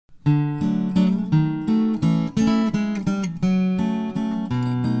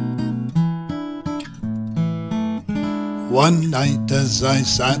One night as I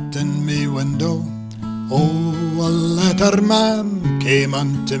sat in me window, oh, a letter man came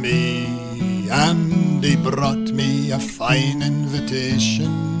unto me, and he brought me a fine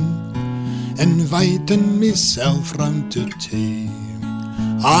invitation, inviting meself round to tea.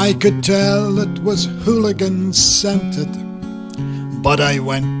 I could tell it was Hooligans sent it, but I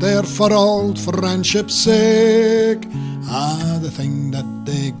went there for old friendship's sake. The thing that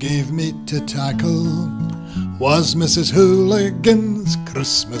they gave me to tackle was Mrs. Hooligan's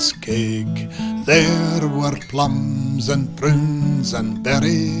Christmas cake. There were plums and prunes and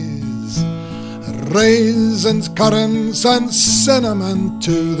berries, raisins, currants and cinnamon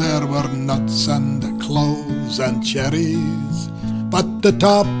too. There were nuts and cloves and cherries, but the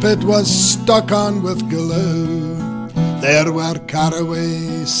top it was stuck on with glue. There were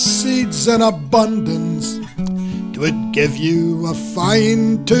caraway seeds in abundance, 'twould give you a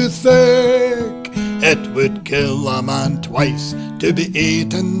fine toothache. It would kill a man twice to be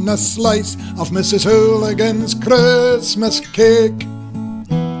eating a slice of Mrs. Hooligan's Christmas cake.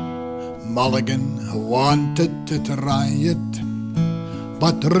 Mulligan wanted to try it,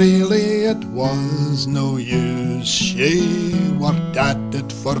 but really it was no use. She worked at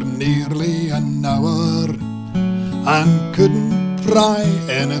it for nearly an hour and couldn't pry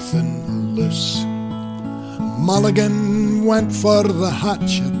anything loose. Mulligan went for the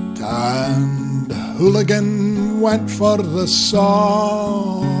hatchet and Hooligan went for the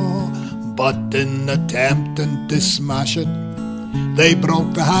saw, but in attempting to smash it, they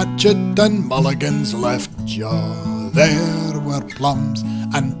broke the hatchet and Mulligan's left jaw. There were plums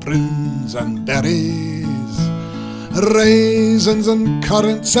and prunes and berries, raisins and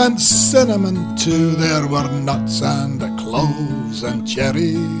currants and cinnamon too. There were nuts and cloves and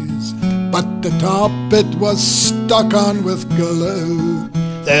cherries, but the top it was stuck on with glue.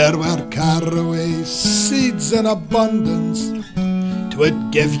 There were caraway seeds in abundance, 'twould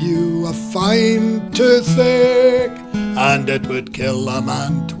give you a fine toothache, and it would kill a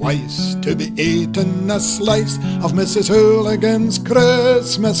man twice to be eating a slice of Mrs. Hooligan's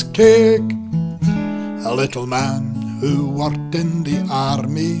Christmas cake. A little man who worked in the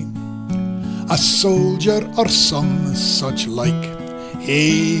army, a soldier or some such like,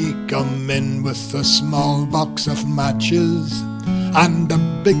 he come in with a small box of matches and a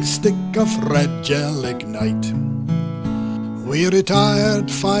big stick of red gel ignite. We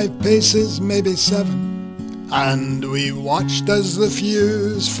retired 5 paces, maybe 7, and we watched as the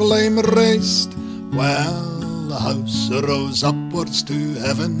fuse flame raced. Well, the house rose upwards to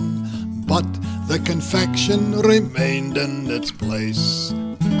heaven, but the confection remained in its place.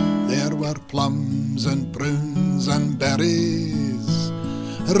 There were plums and prunes and berries,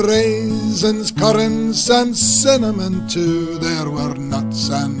 raisins, currants and cinnamon too. There were nuts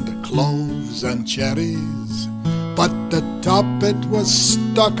and cloves and cherries, but the top it was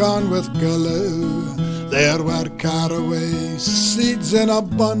stuck on with glue. There were caraway seeds in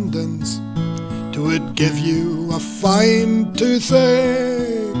abundance, 'twould give you a fine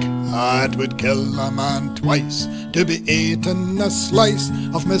toothache. It would kill a man twice to be eating a slice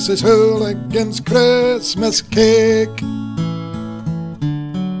of Mrs. Hooligan's Christmas cake.